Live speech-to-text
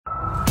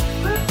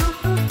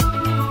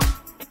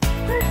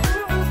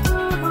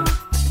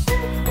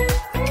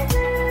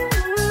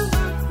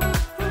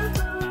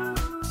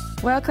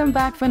Welcome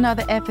back for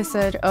another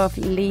episode of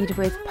Lead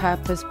with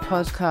Purpose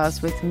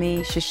podcast with me,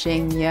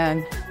 Shishing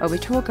Young, where we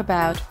talk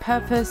about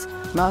purpose,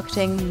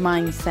 marketing,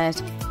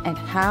 mindset, and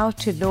how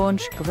to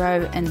launch,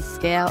 grow, and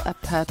scale a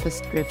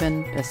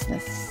purpose-driven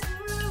business.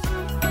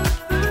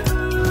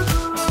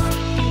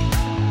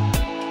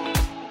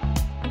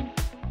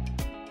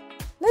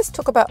 Let's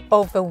talk about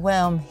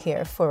overwhelm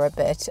here for a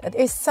bit.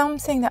 It's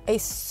something that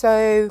is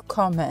so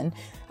common.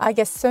 I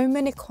get so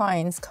many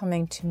clients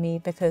coming to me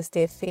because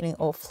they're feeling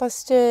all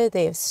flustered,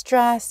 they're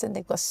stressed, and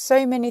they've got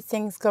so many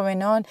things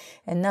going on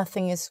and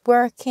nothing is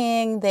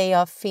working. They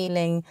are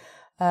feeling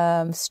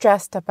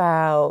stressed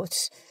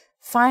about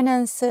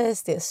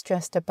finances, they're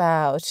stressed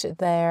about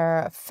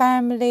their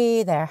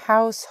family, their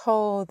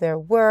household, their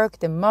work,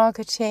 their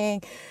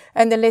marketing,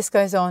 and the list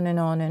goes on and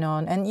on and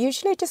on. And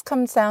usually it just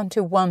comes down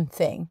to one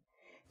thing.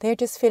 They're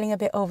just feeling a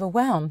bit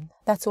overwhelmed.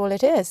 That's all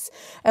it is.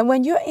 And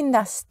when you're in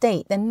that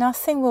state, then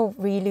nothing will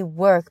really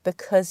work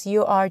because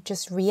you are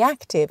just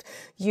reactive.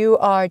 You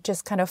are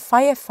just kind of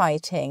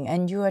firefighting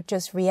and you are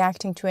just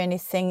reacting to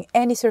anything,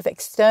 any sort of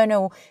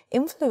external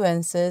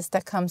influences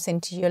that comes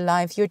into your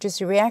life. You're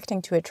just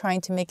reacting to it, trying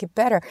to make it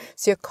better.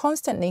 So you're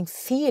constantly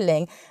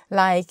feeling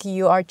like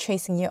you are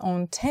chasing your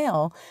own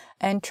tail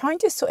and trying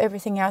to sort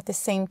everything out at the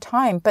same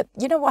time. But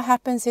you know what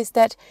happens is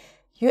that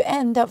you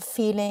end up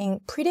feeling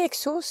pretty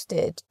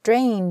exhausted,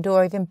 drained,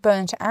 or even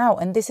burnt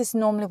out. And this is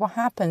normally what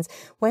happens.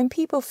 When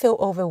people feel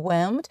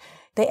overwhelmed,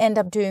 they end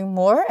up doing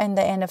more and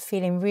they end up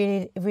feeling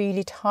really,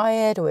 really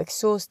tired or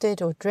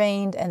exhausted or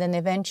drained. And then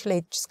eventually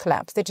it just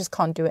collapse. They just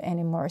can't do it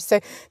anymore. So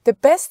the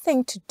best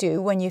thing to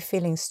do when you're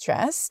feeling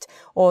stressed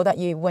or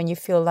when you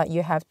feel like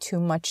you have too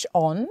much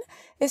on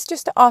is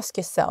just to ask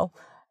yourself,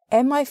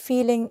 am I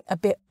feeling a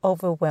bit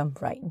overwhelmed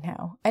right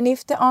now? And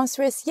if the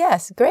answer is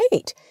yes,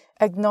 great.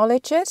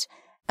 Acknowledge it.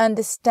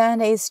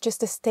 Understand it's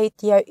just a state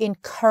you're in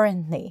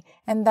currently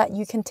and that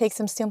you can take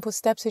some simple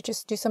steps to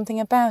just do something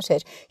about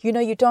it. You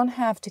know, you don't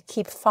have to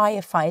keep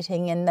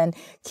firefighting and then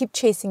keep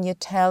chasing your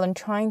tail and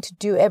trying to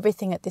do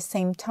everything at the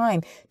same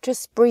time.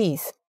 Just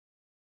breathe.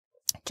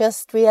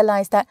 Just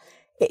realize that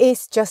it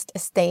is just a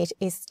state.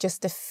 It's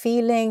just a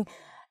feeling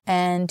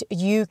and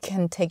you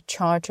can take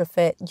charge of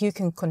it. You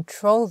can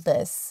control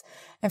this.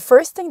 And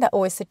first thing that I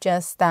always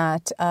suggest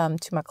that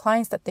to my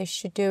clients that they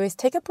should do is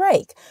take a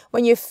break.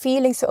 When you're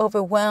feeling so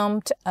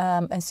overwhelmed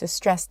and so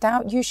stressed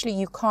out, usually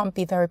you can't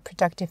be very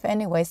productive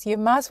anyway. So you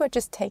might as well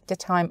just take the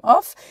time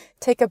off,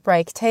 take a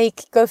break,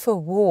 go for a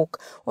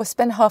walk or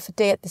spend half a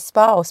day at the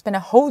spa or spend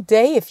a whole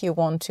day if you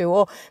want to,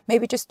 or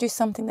maybe just do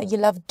something that you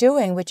love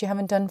doing, which you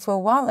haven't done for a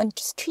while, and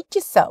just treat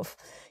yourself.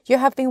 You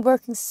have been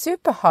working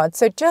super hard.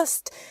 So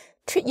just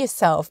treat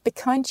yourself, be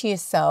kind to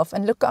yourself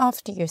and look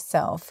after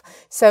yourself.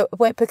 So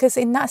because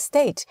in that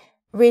state,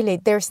 really,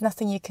 there's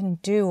nothing you can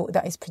do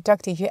that is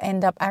productive. You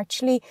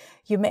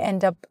may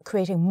end up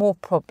creating more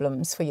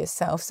problems for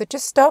yourself. So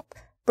just stop,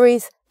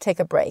 breathe, take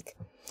a break.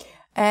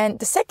 And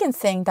the second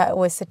thing that I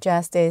always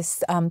suggest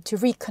is to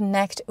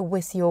reconnect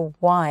with your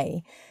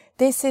why.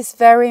 This is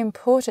very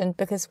important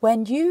because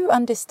when you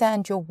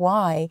understand your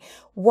why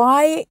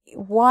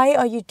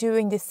are you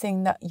doing the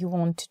thing that you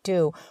want to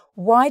do?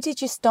 Why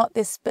did you start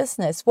this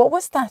business? What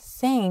was that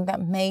thing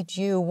that made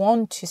you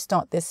want to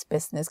start this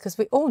business? Because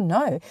we all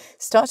know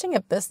starting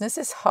a business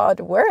is hard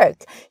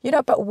work,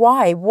 but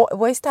why? What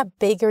is that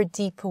bigger,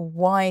 deeper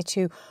why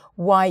to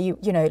why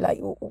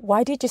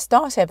why did you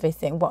start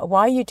everything?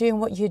 Why are you doing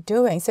what you're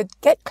doing? So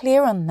get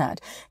clear on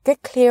that.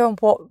 Get clear on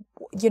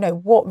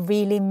what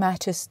really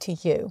matters to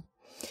you.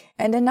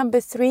 And then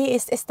number 3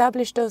 is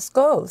establish those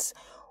goals.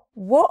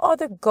 What are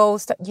the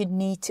goals that you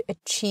need to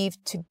achieve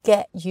to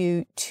get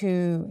you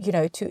to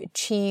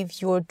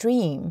achieve your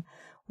dream?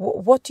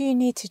 What do you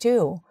need to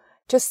do?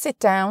 Just sit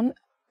down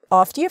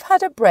after you've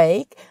had a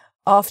break,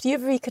 after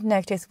you've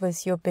reconnected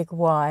with your big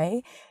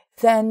why,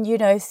 then,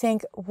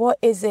 think, what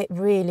is it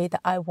really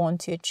that I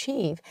want to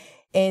achieve?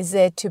 Is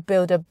it to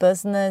build a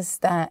business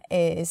that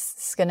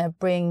is going to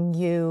bring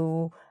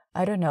you,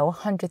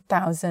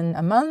 100,000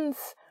 a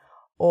month?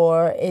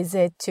 Or is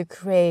it to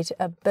create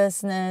a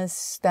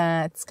business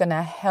that's going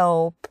to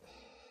help,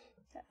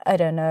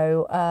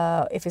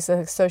 if it's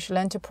a social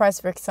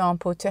enterprise, for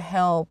example, to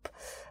help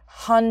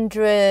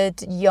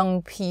 100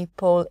 young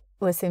people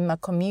within my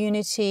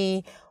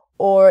community?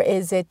 Or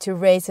is it to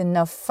raise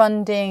enough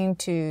funding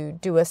to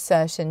do a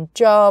certain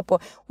job? Or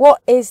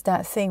what is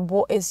that thing?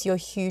 What is your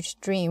huge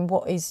dream?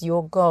 What is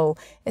your goal?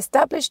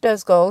 Establish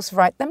those goals,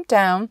 write them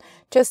down,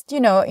 just,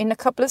 in a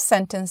couple of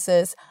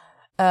sentences.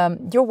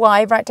 Your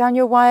why, write down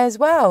your why as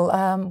well.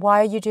 Why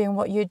are you doing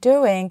what you're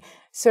doing?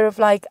 Sort of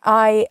like,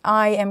 I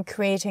am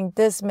creating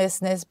this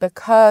business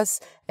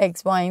because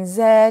X, Y, and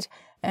Z,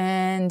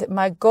 and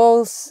my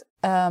goals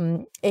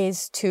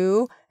is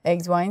to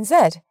X, Y, and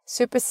Z.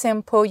 Super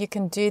simple. You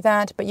can do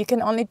that, but you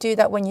can only do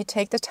that when you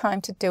take the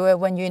time to do it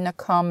when you're in a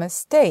calmer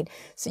state.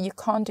 So you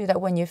can't do that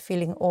when you're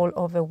feeling all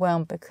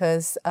overwhelmed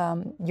because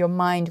your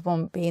mind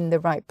won't be in the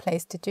right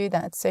place to do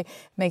that. So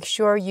make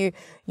sure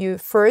you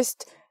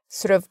first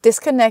sort of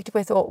disconnect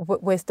with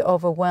the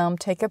overwhelm,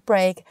 take a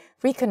break,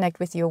 reconnect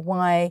with your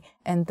why,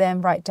 and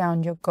then write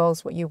down your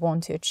goals, what you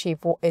want to achieve,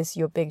 what is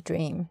your big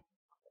dream.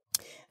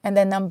 And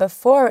then number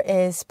 4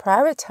 is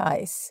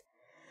prioritize.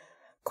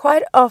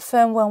 Quite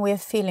often when we're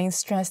feeling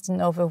stressed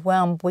and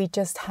overwhelmed, we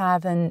just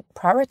haven't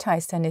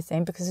prioritized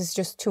anything because it's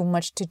just too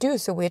much to do.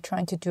 So we're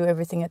trying to do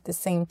everything at the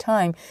same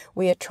time.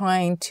 We are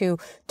trying to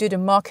do the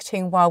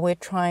marketing while we're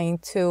trying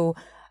to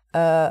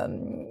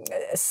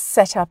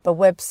set up a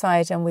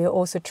website, and we're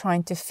also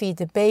trying to feed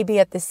the baby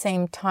at the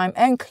same time,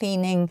 and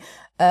cleaning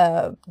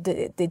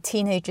the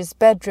teenager's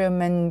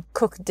bedroom, and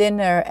cook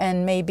dinner,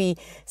 and maybe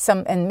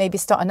start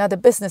another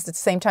business at the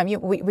same time.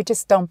 We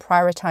just don't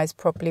prioritize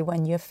properly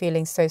when you're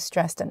feeling so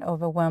stressed and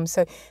overwhelmed.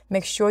 So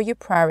make sure you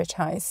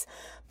prioritize.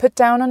 Put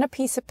down on a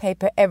piece of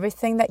paper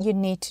everything that you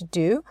need to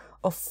do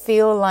or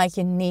feel like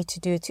you need to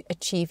do to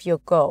achieve your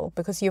goal,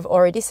 because you've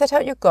already set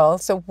out your goal.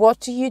 So what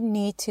do you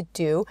need to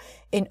do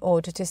in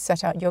order to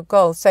set out your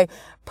goal? So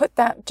put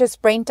that,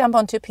 just brain dump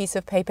onto a piece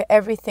of paper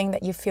everything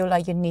that you feel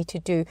like you need to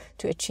do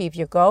to achieve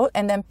your goal,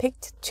 and then pick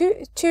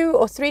 2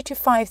 or 3 to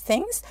 5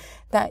 things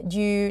that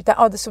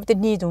are the sort of the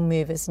needle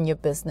movers in your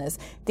business.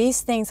 These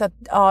things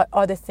are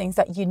the things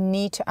that you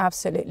need to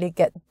absolutely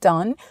get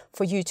done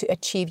for you to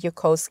achieve your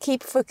goals.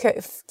 Keep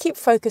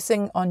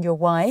focusing on your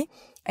why,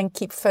 and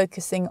keep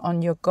focusing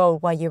on your goal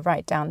while you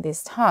write down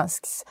these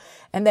tasks,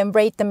 and then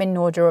rate them in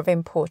order of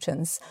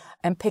importance,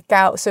 and pick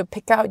out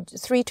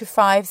 3 to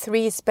 5.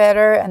 3 is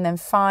better, and then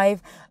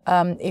 5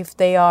 if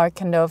they are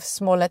kind of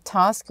smaller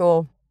tasks,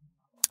 or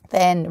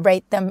then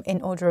rate them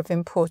in order of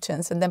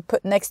importance, and then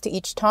put next to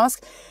each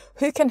task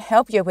who can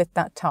help you with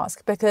that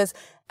task. Because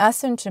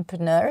as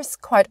entrepreneurs,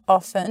 quite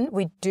often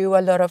we do a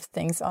lot of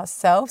things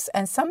ourselves,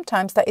 and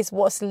sometimes that is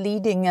what's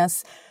leading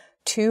us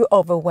too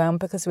overwhelmed,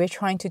 because we're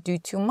trying to do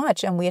too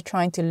much, and we're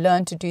trying to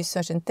learn to do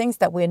certain things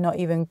that we're not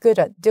even good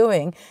at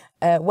doing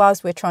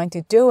whilst we're trying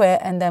to do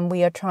it, and then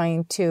we are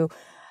trying to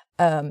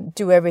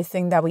do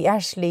everything that we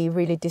actually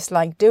really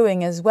dislike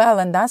doing as well,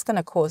 and that's going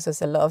to cause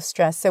us a lot of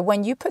stress. So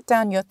when you put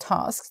down your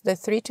tasks, the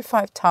 3 to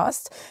 5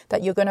 tasks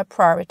that you're going to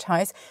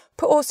prioritize,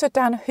 put also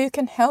down who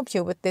can help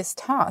you with this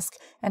task,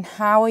 and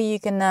how are you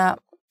going to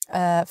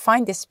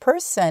find this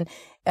person.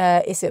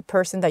 Is it a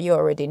person that you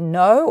already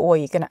know, or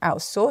you're going to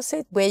outsource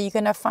it? Where are you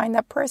going to find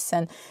that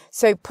person?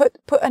 So put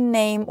a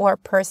name or a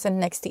person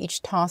next to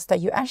each task that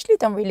you actually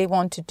don't really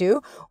want to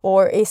do,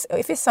 or if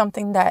it's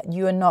something that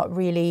you are not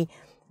really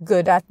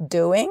good at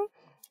doing,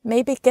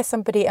 maybe get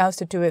somebody else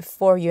to do it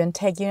for you, and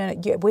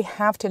we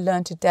have to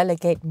learn to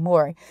delegate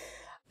more.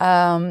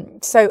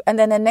 And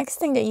then the next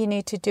thing that you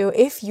need to do,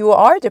 if you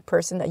are the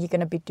person that you're going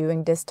to be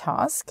doing this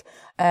task,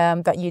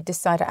 that you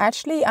decide,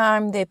 actually,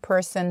 I'm the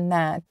person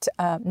that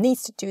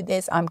needs to do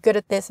this, I'm good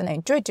at this, and I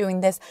enjoy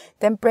doing this,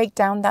 then break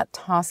down that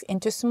task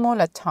into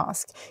smaller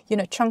tasks.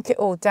 Chunk it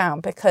all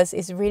down, because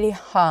it's really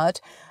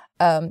hard.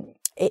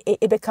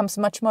 It becomes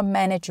much more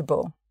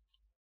manageable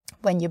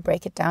when you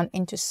break it down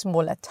into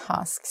smaller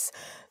tasks.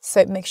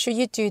 So make sure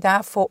you do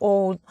that for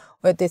all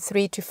the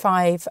 3 to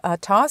 5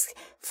 tasks.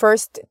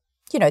 First,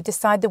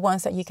 decide the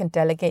ones that you can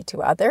delegate to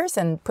others,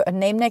 and put a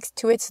name next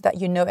to it so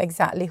that you know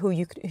exactly who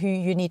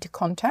you need to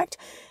contact.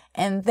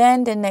 And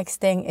then the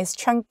next thing is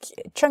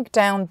chunk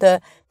down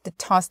the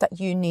task that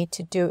you need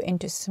to do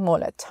into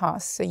smaller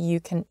tasks, so you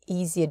can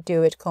easier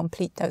do it,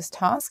 complete those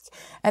tasks,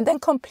 and then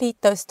complete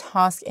those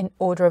tasks in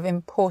order of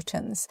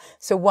importance.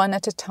 So one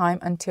at a time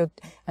until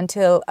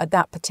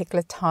that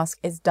particular task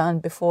is done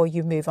before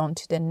you move on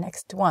to the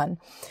next one.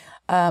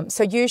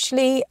 So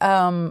usually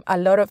a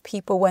lot of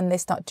people, when they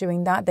start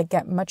doing that, they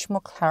get much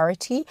more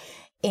clarity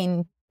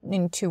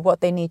into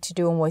what they need to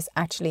do and what's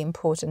actually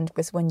important.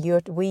 Because when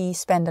we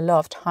spend a lot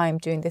of time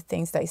doing the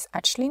things that is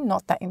actually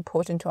not that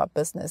important to our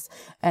business,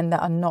 and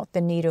that are not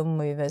the needle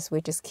movers,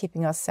 we're just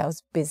keeping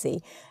ourselves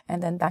busy,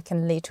 and then that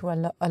can lead to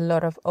a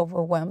lot of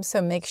overwhelm.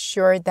 So make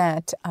sure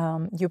that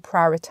you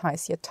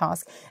prioritize your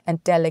task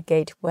and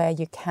delegate where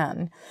you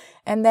can.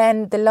 And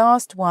then the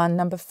last one,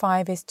 number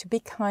 5, is to be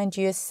kind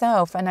to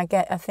yourself. And I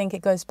think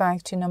it goes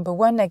back to number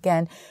 1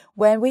 again.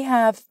 When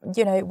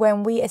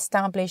we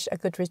establish a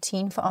good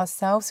routine for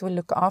ourselves, we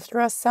look after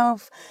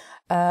ourselves,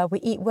 we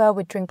eat well,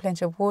 we drink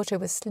plenty of water,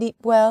 we sleep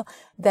well,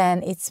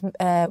 then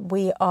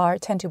we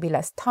tend to be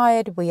less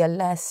tired, we are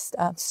less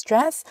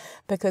stressed,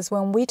 because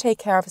when we take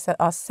care of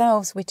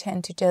ourselves, we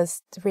tend to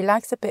just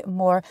relax a bit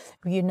more.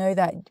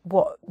 That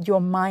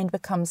your mind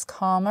becomes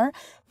calmer,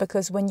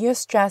 because when you're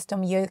stressed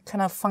and you're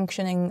kind of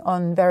functioning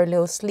on very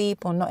little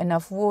sleep or not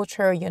enough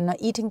water, you're not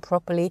eating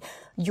properly,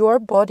 your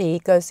body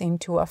goes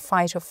into a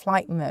fight or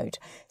flight mode.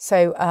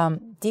 So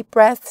deep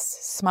breaths,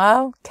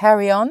 smile,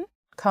 carry on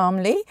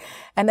calmly,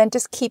 and then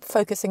just keep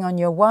focusing on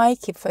your why,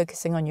 keep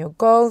focusing on your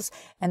goals,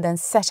 and then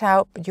set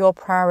out your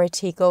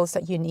priority goals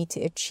that you need to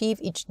achieve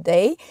each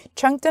day,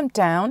 chunk them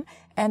down,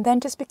 and then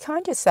just be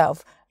kind to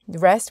yourself.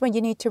 Rest when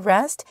you need to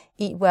rest,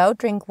 eat well,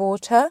 drink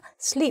water,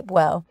 sleep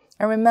well,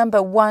 and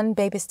remember, one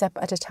baby step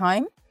at a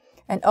time.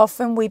 And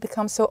often we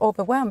become so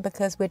overwhelmed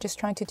because we're just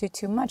trying to do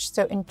too much.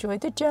 So enjoy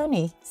the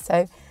journey.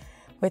 So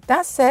with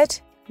that said,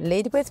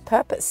 lead with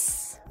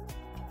purpose.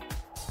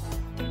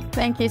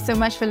 Thank you so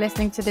much for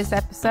listening to this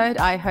episode.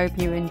 I hope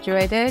you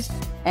enjoyed it.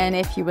 And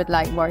if you would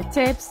like more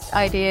tips,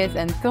 ideas,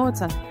 and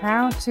thoughts on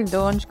how to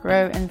launch,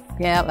 grow, and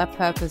scale a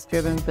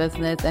purpose-driven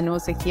business, and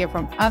also hear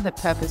from other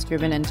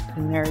purpose-driven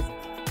entrepreneurs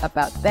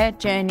about their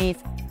journeys,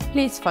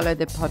 please follow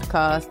the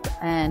podcast.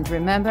 And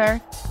remember,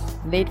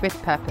 lead with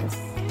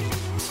purpose.